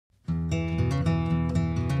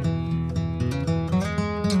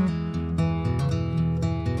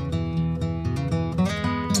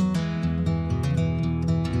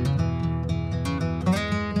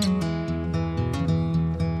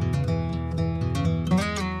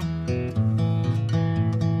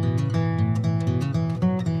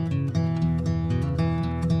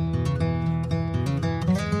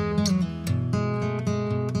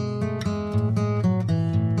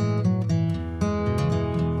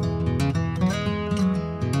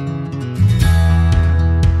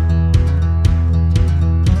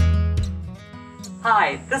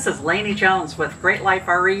This is Lainey Jones with Great Life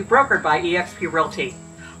RE, brokered by eXp Realty.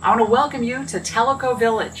 I want to welcome you to Tellico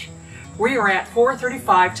Village. We are at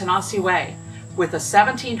 435 Tanasi Way with a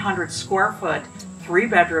 1,700 square foot,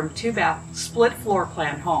 3-bedroom, 2-bath split floor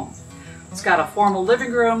plan home. It's got a formal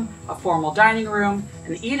living room, a formal dining room,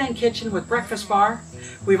 an eat-in kitchen with breakfast bar.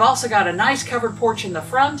 We've also got a nice covered porch in the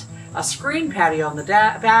front, a screen patio in the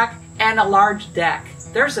back, and a large deck.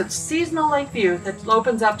 There's a seasonal lake view that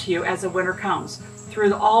opens up to you as the winter comes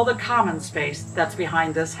through all the common space that's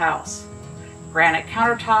behind this house. Granite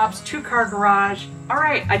countertops, 2-car garage. All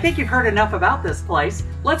right, I think you've heard enough about this place.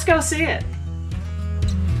 Let's go see it.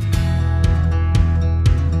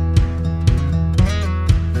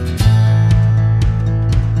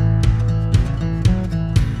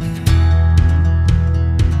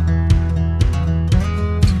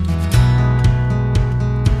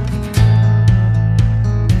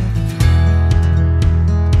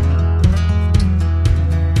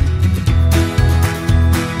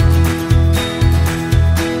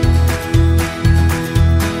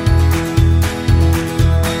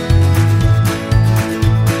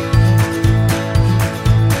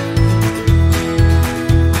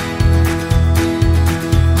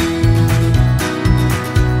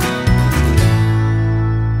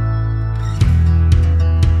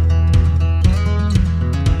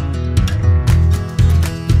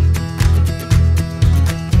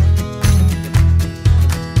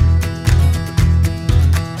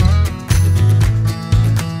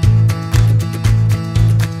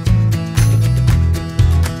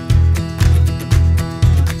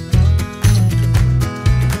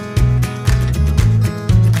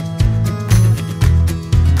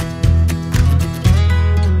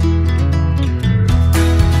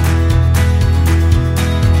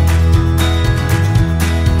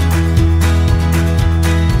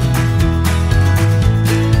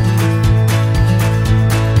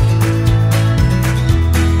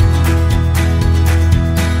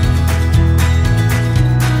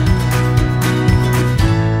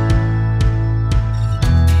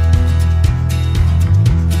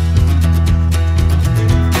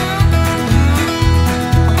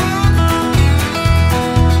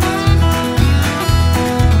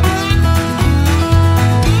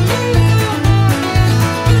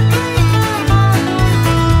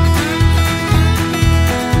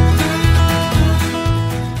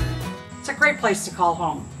 Place to call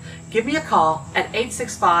home. Give me a call at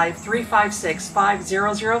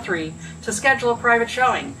 865-356-5003 to schedule a private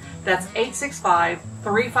showing. That's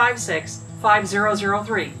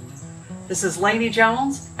 865-356-5003. This is Lainey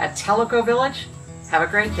Jones at Tellico Village. Have a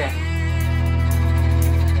great day.